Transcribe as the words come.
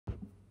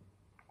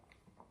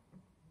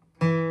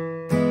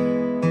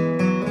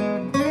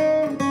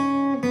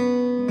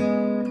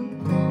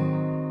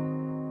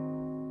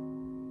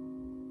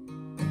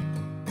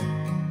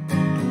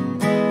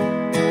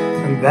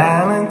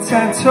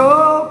Valentine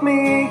told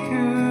me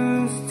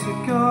who's to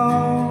go.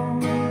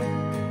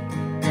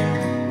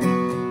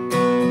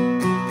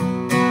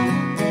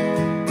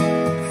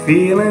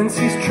 Feelings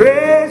he's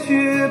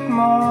treasured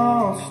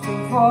most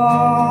of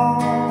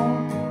all.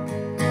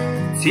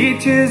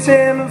 Teachers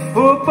and the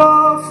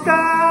football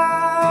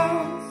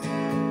stars.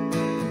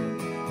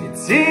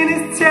 It's in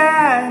his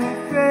tiny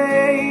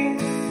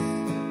face.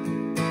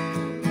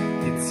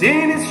 It's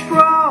in his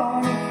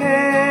scrawny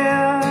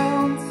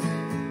hands.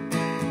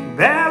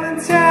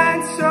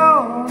 Valentine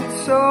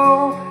so-and-so,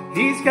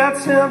 he's got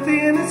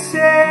something to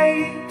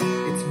say.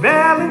 It's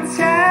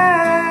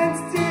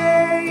Valentine's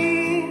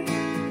Day,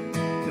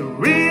 the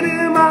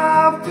rhythm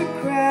of the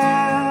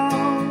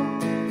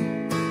crowd.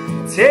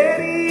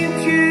 Teddy and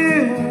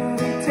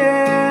Judy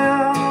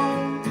down.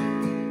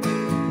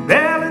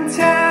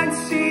 Valentine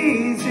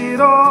sees it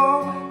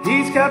all,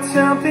 he's got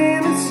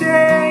something to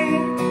say.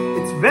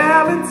 It's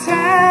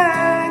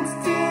Valentine's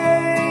Day.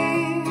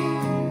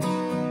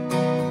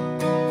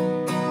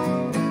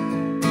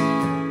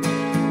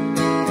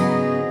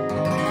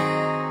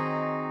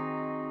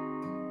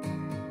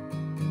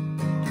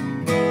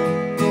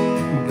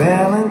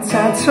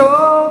 Valentine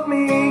told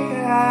me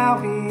how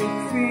he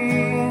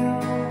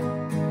feels.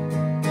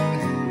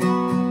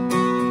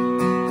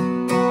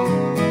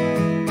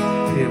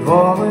 If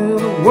all of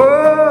the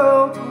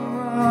world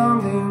were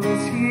under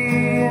his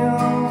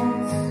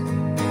heels,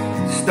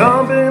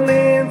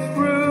 stumbling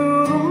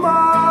through the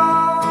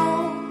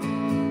mall,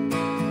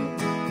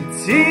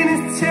 it's in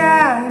his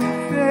tiny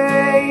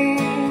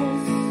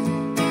face,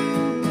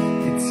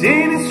 it's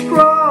in his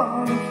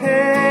scrawny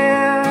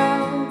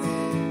hands.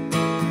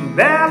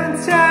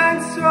 Valentine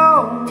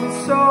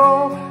so-and-so,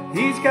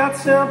 he's got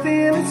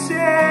something to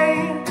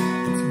say.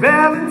 It's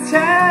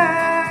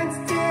Valentine's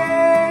Day.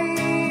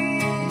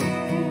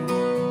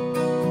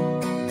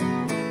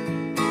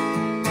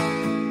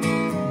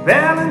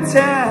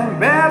 Valentine,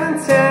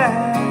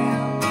 Valentine.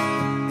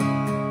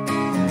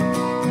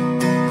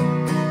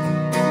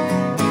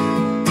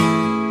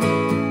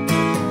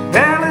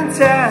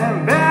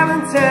 Valentine,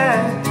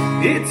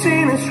 Valentine. It's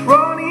in his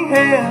scrawny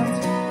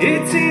hands,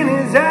 it's in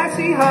his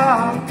icy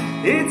heart.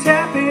 It's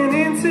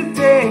happening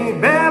today.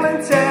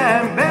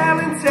 Valentine,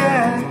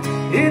 Valentine.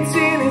 It's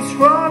in his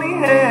scrawny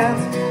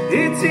hands,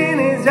 it's in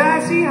his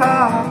icy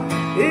heart.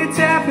 It's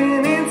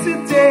happening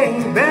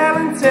today.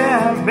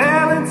 Valentine,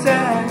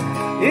 Valentine.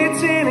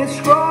 It's in his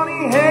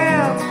scrawny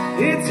hands,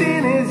 it's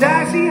in his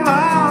icy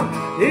heart.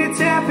 It's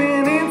happening